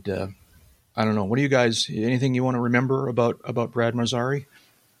 And I don't know. What do you guys? Anything you want to remember about Brad Marzari?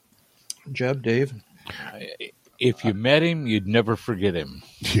 Jeb, Dave? If you met him, you'd never forget him.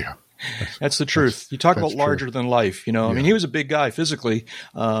 Yeah. That's the truth. You talk about larger than life, I mean, he was a big guy physically,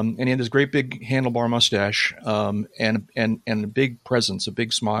 and he had this great big handlebar mustache, and a big presence, a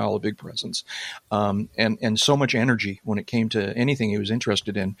big smile, a big presence, and so much energy when it came to anything he was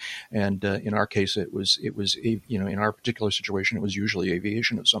interested in. And in our case, it was in our particular situation, it was usually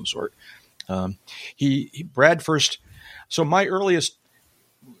aviation of some sort. Brad first. So my earliest,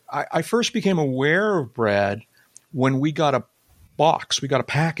 I first became aware of Brad when we got a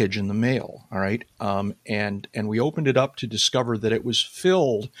package in the mail, all right, and we opened it up to discover that it was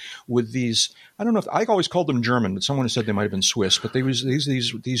filled with these. I don't know if I always called them German, but someone said they might have been Swiss. But they was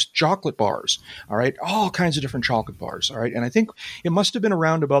these chocolate bars, all right, all kinds of different chocolate bars, all right. And I think it must have been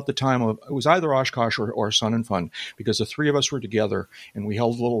around about the time of, it was either Oshkosh or Sun and Fun, because the three of us were together and we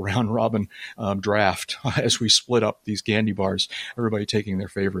held a little round robin draft as we split up these candy bars, everybody taking their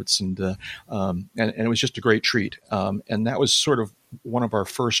favorites, and it was just a great treat. And that was sort of one of our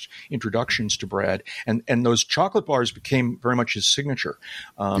first introductions to Brad, and those chocolate bars became very much his signature.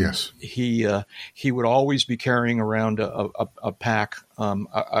 Yes, he would always be carrying around a pack,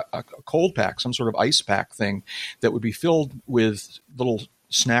 a cold pack, some sort of ice pack thing that would be filled with little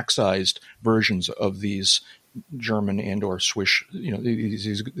snack-sized versions of these German and or Swiss,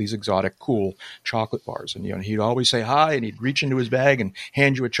 these exotic, cool chocolate bars. And, he'd always say hi, and he'd reach into his bag and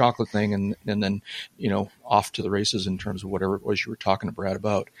hand you a chocolate thing, and then, off to the races in terms of whatever it was you were talking to Brad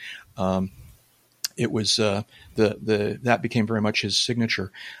about. It was, that became very much his signature.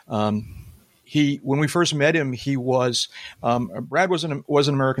 when we first met him, he was Brad was an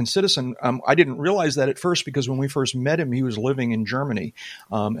American citizen. I didn't realize that at first because when we first met him, he was living in Germany,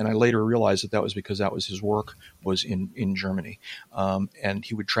 and I later realized that was because that was his work was in Germany, and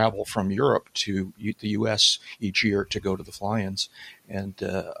he would travel from Europe to the U.S. each year to go to the fly-ins, and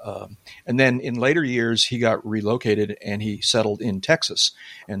then in later years he got relocated and he settled in Texas,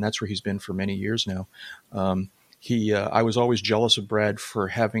 and that's where he's been for many years now. I was always jealous of Brad for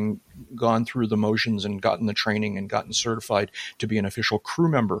having gone through the motions and gotten the training and gotten certified to be an official crew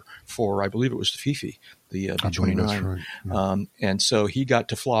member for, I believe it was the Fifi, the B-29. Right. Yeah. And so he got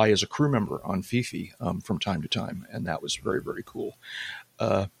to fly as a crew member on Fifi from time to time, and that was very, very cool.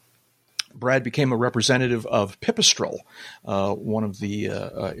 Brad became a representative of Pipistrel, one of the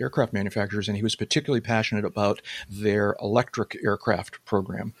aircraft manufacturers, and he was particularly passionate about their electric aircraft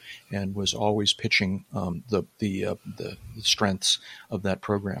program, and was always pitching the strengths of that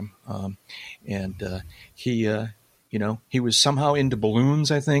program. He was somehow into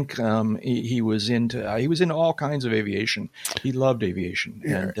balloons. I think he was into all kinds of aviation. He loved aviation,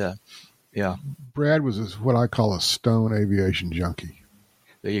 and Brad was what I call a stone aviation junkie.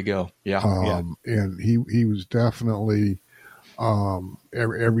 There you go. Yeah. And he was definitely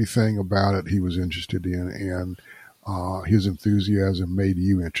everything about it he was interested in, and his enthusiasm made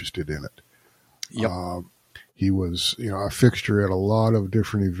you interested in it. Yep. He was, a fixture at a lot of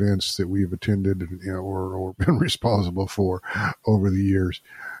different events that we've attended, or been responsible for over the years,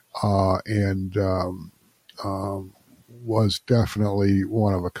 and was definitely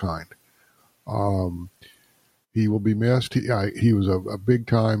one of a kind. He will be missed. He was a big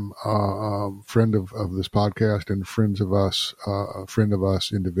time friend of this podcast and a friend of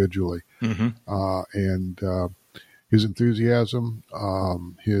us individually. Mm-hmm. And his enthusiasm,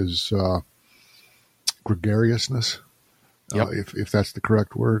 his gregariousness, yep. If that's the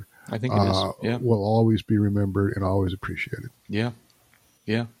correct word, I think it is. Yeah. Will always be remembered and always appreciated. Yeah,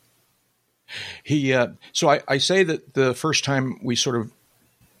 yeah. He. So I say that the first time we sort of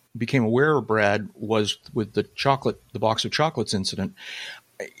became aware of Brad was with the box of chocolates incident.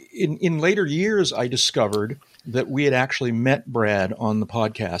 In later years, I discovered that we had actually met Brad on the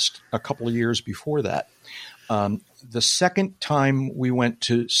podcast a couple of years before that. The second time we went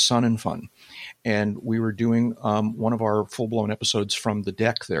to Sun and Fun, and we were doing one of our full-blown episodes from the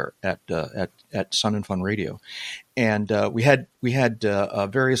deck there at Sun and Fun Radio, and we had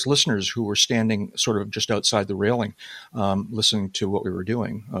various listeners who were standing sort of just outside the railing, listening to what we were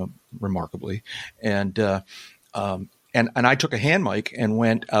doing, remarkably, and I took a hand mic and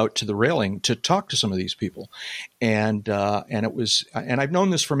went out to the railing to talk to some of these people, and it was, and I've known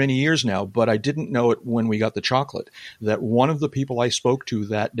this for many years now, but I didn't know it when we got the chocolate, that one of the people I spoke to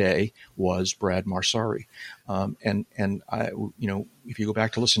that day was Brad Marsari, and I, if you go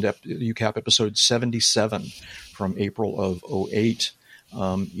back to listen to UCAP episode 77 from April of 2008.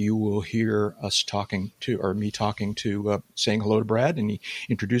 You will hear us saying hello to Brad, and he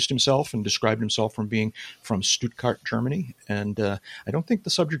introduced himself and described himself from being from Stuttgart, Germany. And I don't think the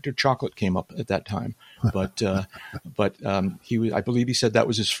subject of chocolate came up at that time, but I believe he said that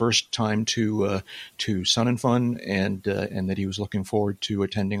was his first time to Sun and Fun, and that he was looking forward to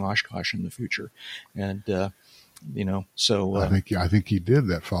attending Oshkosh in the future, and. So I think he did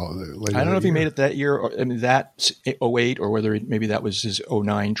that fall. I don't know if he made it that year, or that 2008, or whether maybe that was his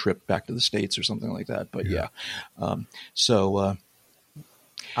 2009 trip back to the States or something like that. But yeah. Our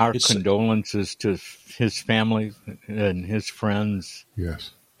condolences to his family and his friends.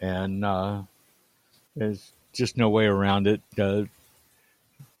 Yes, and there's just no way around it. There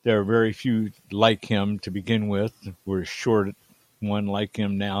are very few like him to begin with. We're short one like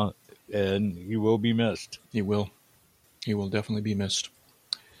him now. And he will be missed. He will. He will definitely be missed.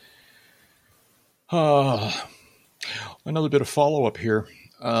 Another bit of follow-up here.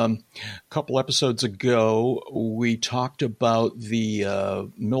 A couple episodes ago, we talked about the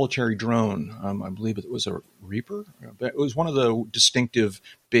military drone. I believe it was a Reaper. It was one of the distinctive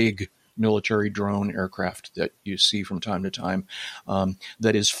big military drone aircraft that you see from time to time,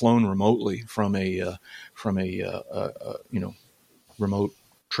 that is flown remotely from a remote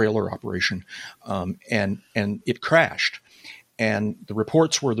trailer operation, and it crashed. And the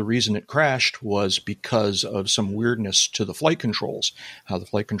reports were the reason it crashed was because of some weirdness to the flight controls, how the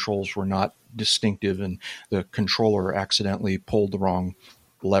flight controls were not distinctive, and the controller accidentally pulled the wrong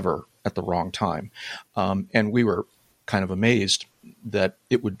lever at the wrong time. And we were kind of amazed that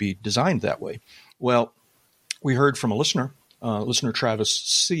it would be designed that way. Well, we heard from a listener Travis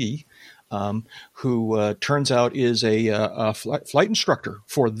C., who turns out is a flight instructor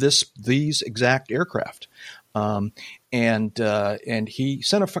for these exact aircraft. And he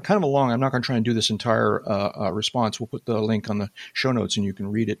sent a kind of a long. I'm not going to try and do this entire response. We'll put the link on the show notes, and you can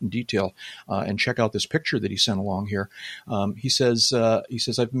read it in detail and check out this picture that he sent along here. He says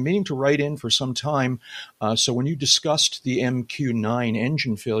I've been meaning to write in for some time. So when you discussed the MQ-9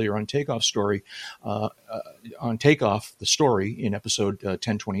 engine failure on takeoff the story in episode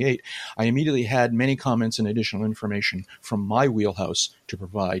 1028, I immediately had many comments and additional information from my wheelhouse to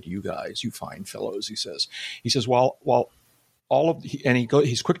provide you guys, you fine fellows. He says while all of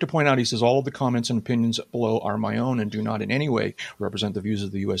he's quick to point out, he says, all of the comments and opinions below are my own and do not in any way represent the views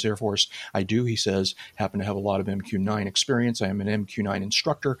of the U.S. Air Force. I do, he says, happen to have a lot of MQ-9 experience. I am an MQ-9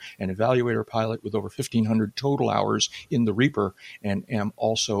 instructor and evaluator pilot with over 1,500 total hours in the Reaper, and am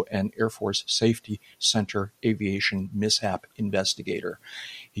also an Air Force Safety Center aviation mishap investigator.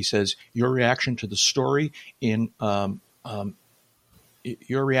 He says, your reaction to the story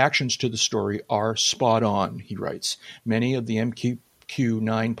your reactions to the story are spot on, he writes. Many of the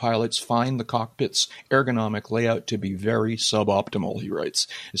MQ-9 pilots find the cockpit's ergonomic layout to be very suboptimal, he writes,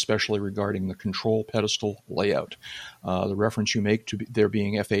 especially regarding the control pedestal layout. The reference you make to there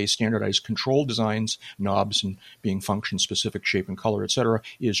being FAA standardized control designs, knobs, and being function-specific shape and color, etc.,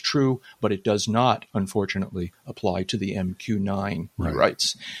 is true, but it does not, unfortunately, apply to the MQ-9, he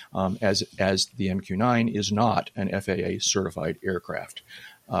writes, as the MQ-9 is not an FAA-certified aircraft,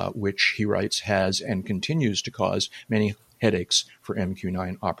 which, he writes, has and continues to cause many headaches for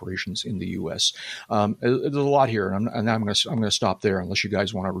MQ-9 operations in the U.S. There's a lot here, and I'm going to stop there unless you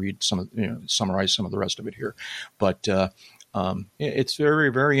guys want to read summarize some of the rest of it here. But it's very,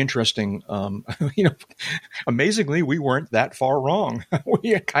 very interesting. Amazingly, we weren't that far wrong.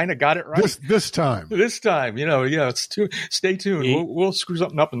 We kind of got it right this time. It's stay tuned. We'll screw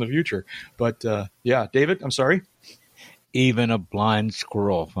something up in the future. But David, I'm sorry. Even a blind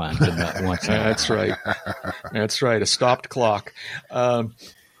squirrel finds a nut once. That's right. That's right. A stopped clock.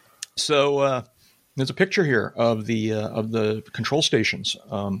 So there's a picture here of the control stations,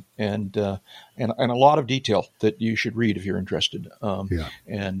 and a lot of detail that you should read if you're interested. So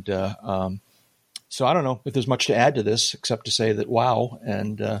I don't know if there's much to add to this except to say that wow,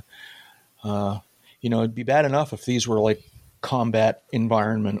 and it'd be bad enough if these were like combat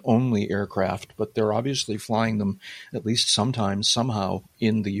environment only aircraft, but they're obviously flying them at least sometimes, somehow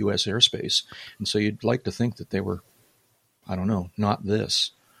in the U.S. airspace. And so you'd like to think that they were, I don't know, not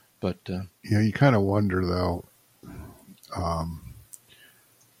this, but you kind of wonder though,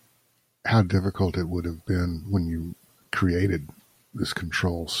 how difficult it would have been when you created this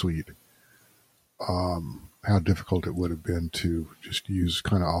control suite. How difficult it would have been to just use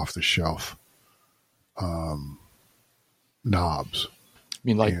kind of off the shelf, knobs. I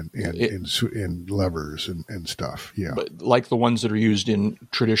mean, like and levers and stuff. Yeah, but like the ones that are used in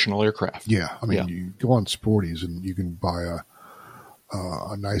traditional aircraft. Yeah, I mean, you go on Sporties and you can buy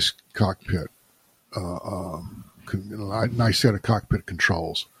a nice cockpit, a nice set of cockpit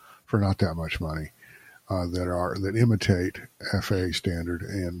controls for not that much money that imitate FAA standard,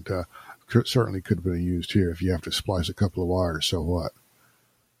 and certainly could have been used here. If you have to splice a couple of wires, so what?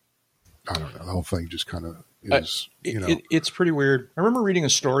 I don't know. The whole thing just kind of is, it's pretty weird. I remember reading a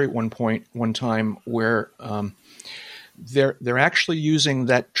story at one time where they're actually using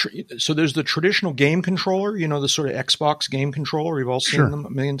that. So there's the traditional game controller, the sort of Xbox game controller. We've all seen them a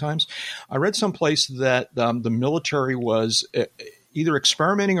million times. I read someplace that the military was either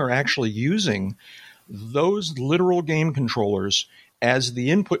experimenting or actually using those literal game controllers as the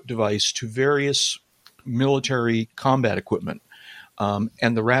input device to various military combat equipment.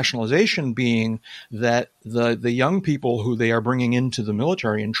 And the rationalization being that the young people who they are bringing into the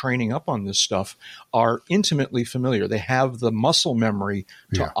military and training up on this stuff are intimately familiar. They have the muscle memory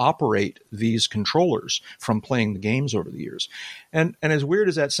to operate these controllers from playing the games over the years. And as weird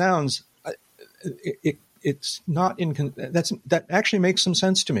as that sounds, it's not that actually makes some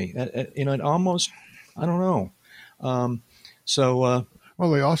sense to me. It almost, I don't know.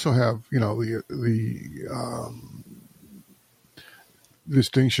 Well, they also have, the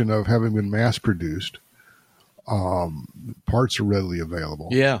distinction of having been mass produced. Parts are readily available.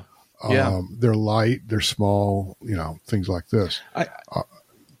 Yeah. They're light, they're small, things like this.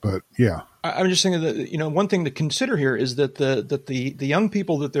 But yeah, I'm just saying that, one thing to consider here is that the young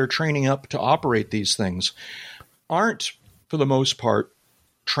people that they're training up to operate these things aren't, for the most part,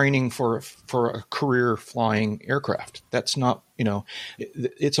 training for a career flying aircraft. That's not,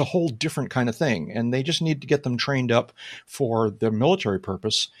 it's a whole different kind of thing. And they just need to get them trained up for their military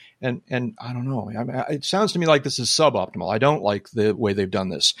purpose. And I don't know. It sounds to me like this is suboptimal. I don't like the way they've done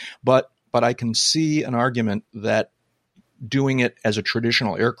this, but I can see an argument that doing it as a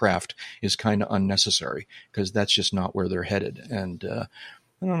traditional aircraft is kind of unnecessary because that's just not where they're headed. And I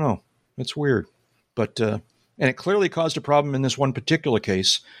don't know. It's weird. But and it clearly caused a problem in this one particular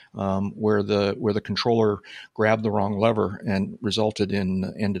case where the controller grabbed the wrong lever and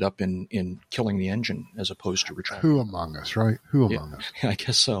ended up in killing the engine as opposed to retrieving. Who among us, right? Who among us? I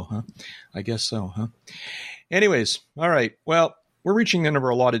guess so, huh? Anyways, all right. Well, we're reaching the end of our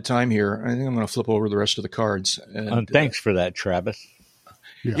allotted time here. I think I'm going to flip over the rest of the cards. And, thanks for that, Travis.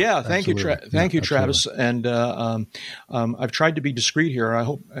 Yeah, thank you, Travis. And I've tried to be discreet here. I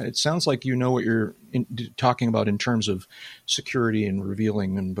hope it sounds like you know what you're talking about in terms of security and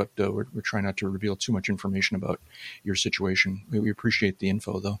revealing, but we're trying not to reveal too much information about your situation. We appreciate the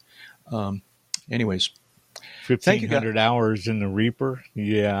info, though. Anyways. 1,500 hours in the Reaper.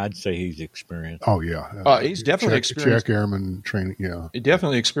 Yeah, I'd say he's experienced. Oh yeah, he's definitely experienced. Check airman training. Yeah,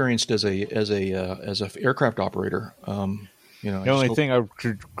 definitely experienced as a aircraft operator. The only thing I would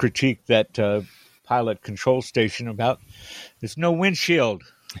critique that pilot control station about is no windshield.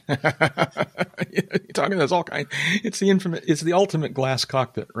 You're talking that's all kind. It's the ultimate glass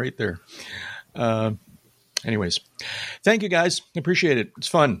cockpit right there. Anyways, thank you guys. Appreciate it. It's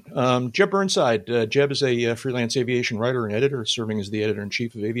fun. Jeb Burnside. Jeb is a freelance aviation writer and editor, serving as the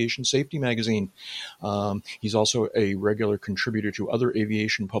editor-in-chief of Aviation Safety Magazine. He's also a regular contributor to other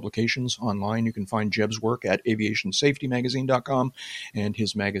aviation publications online. You can find Jeb's work at aviationsafetymagazine.com, and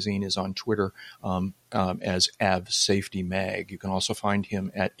his magazine is on Twitter as avsafetymag. You can also find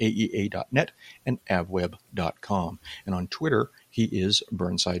him at aea.net and avweb.com. And on Twitter, he is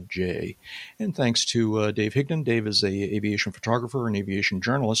Burnside J. And thanks to Dave Higdon. Dave is an aviation photographer and aviation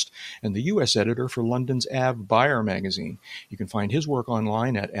journalist and the U.S. editor for London's Av Buyer magazine. You can find his work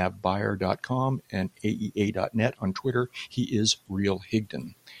online at avbuyer.com and aea.net. On Twitter, he is Real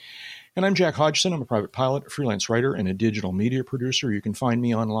Higdon. And I'm Jack Hodgson. I'm a private pilot, a freelance writer, and a digital media producer. You can find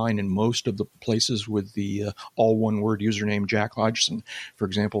me online in most of the places with the all one-word username Jack Hodgson. For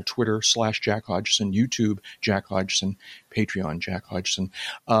example, Twitter /Jack Hodgson, YouTube Jack Hodgson, Patreon Jack Hodgson.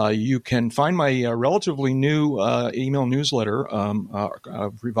 You can find my relatively new email newsletter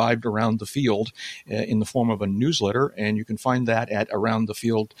revived Around the Field in the form of a newsletter, and you can find that at Around the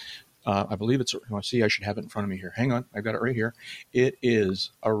Field. I believe it's, I should have it in front of me here. Hang on. I've got it right here. It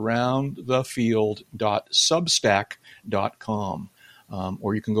is aroundthefield.substack.com.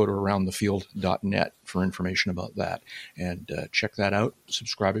 Or you can go to aroundthefield.net for information about that. And check that out.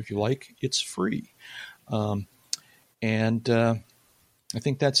 Subscribe if you like. It's free. I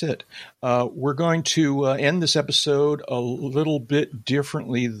think that's it. We're going to end this episode a little bit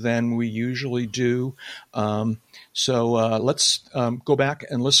differently than we usually do. So let's go back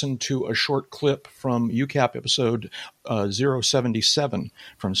and listen to a short clip from UCAP episode 077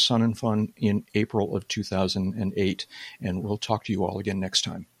 from Sun and Fun in April of 2008. And we'll talk to you all again next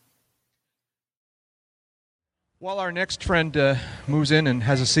time. While our next friend moves in and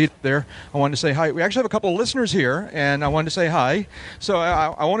has a seat there, I wanted to say hi. We actually have a couple of listeners here, and I wanted to say hi. So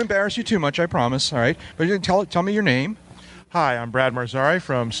I won't embarrass you too much, I promise, all right? But you can tell me your name. Hi, I'm Brad Marzari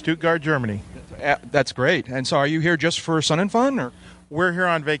from Stuttgart, Germany. That's great. And so are you here just for Sun and Fun? Or? We're here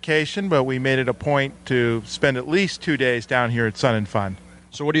on vacation, but we made it a point to spend at least 2 days down here at Sun and Fun.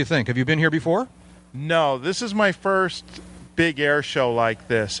 So what do you think? Have you been here before? No, this is my first big air show like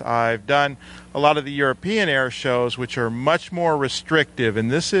this. I've done a lot of the European air shows, which are much more restrictive, and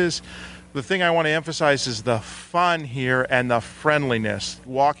this is the thing I want to emphasize is the fun here and the friendliness.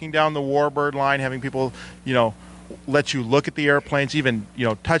 Walking down the Warbird line, having people, let you look at the airplanes, even,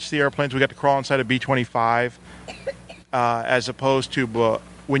 touch the airplanes. We got to crawl inside a B-25, as opposed to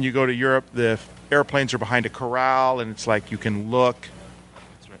when you go to Europe, the airplanes are behind a corral, and it's like you can look.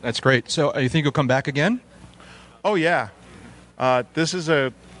 That's great. So you think you'll come back again? Oh, yeah. This is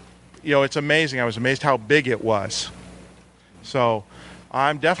it's amazing. I was amazed how big it was. So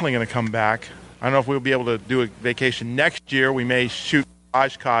I'm definitely going to come back. I don't know if we'll be able to do a vacation next year. We may shoot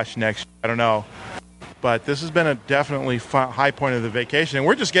Oshkosh next year. I don't know. But this has been a definitely high point of the vacation, and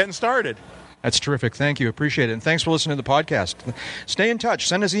we're just getting started. That's terrific. Thank you. Appreciate it. And thanks for listening to the podcast. Stay in touch.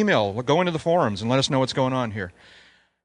 Send us email. Go into the forums and let us know what's going on here.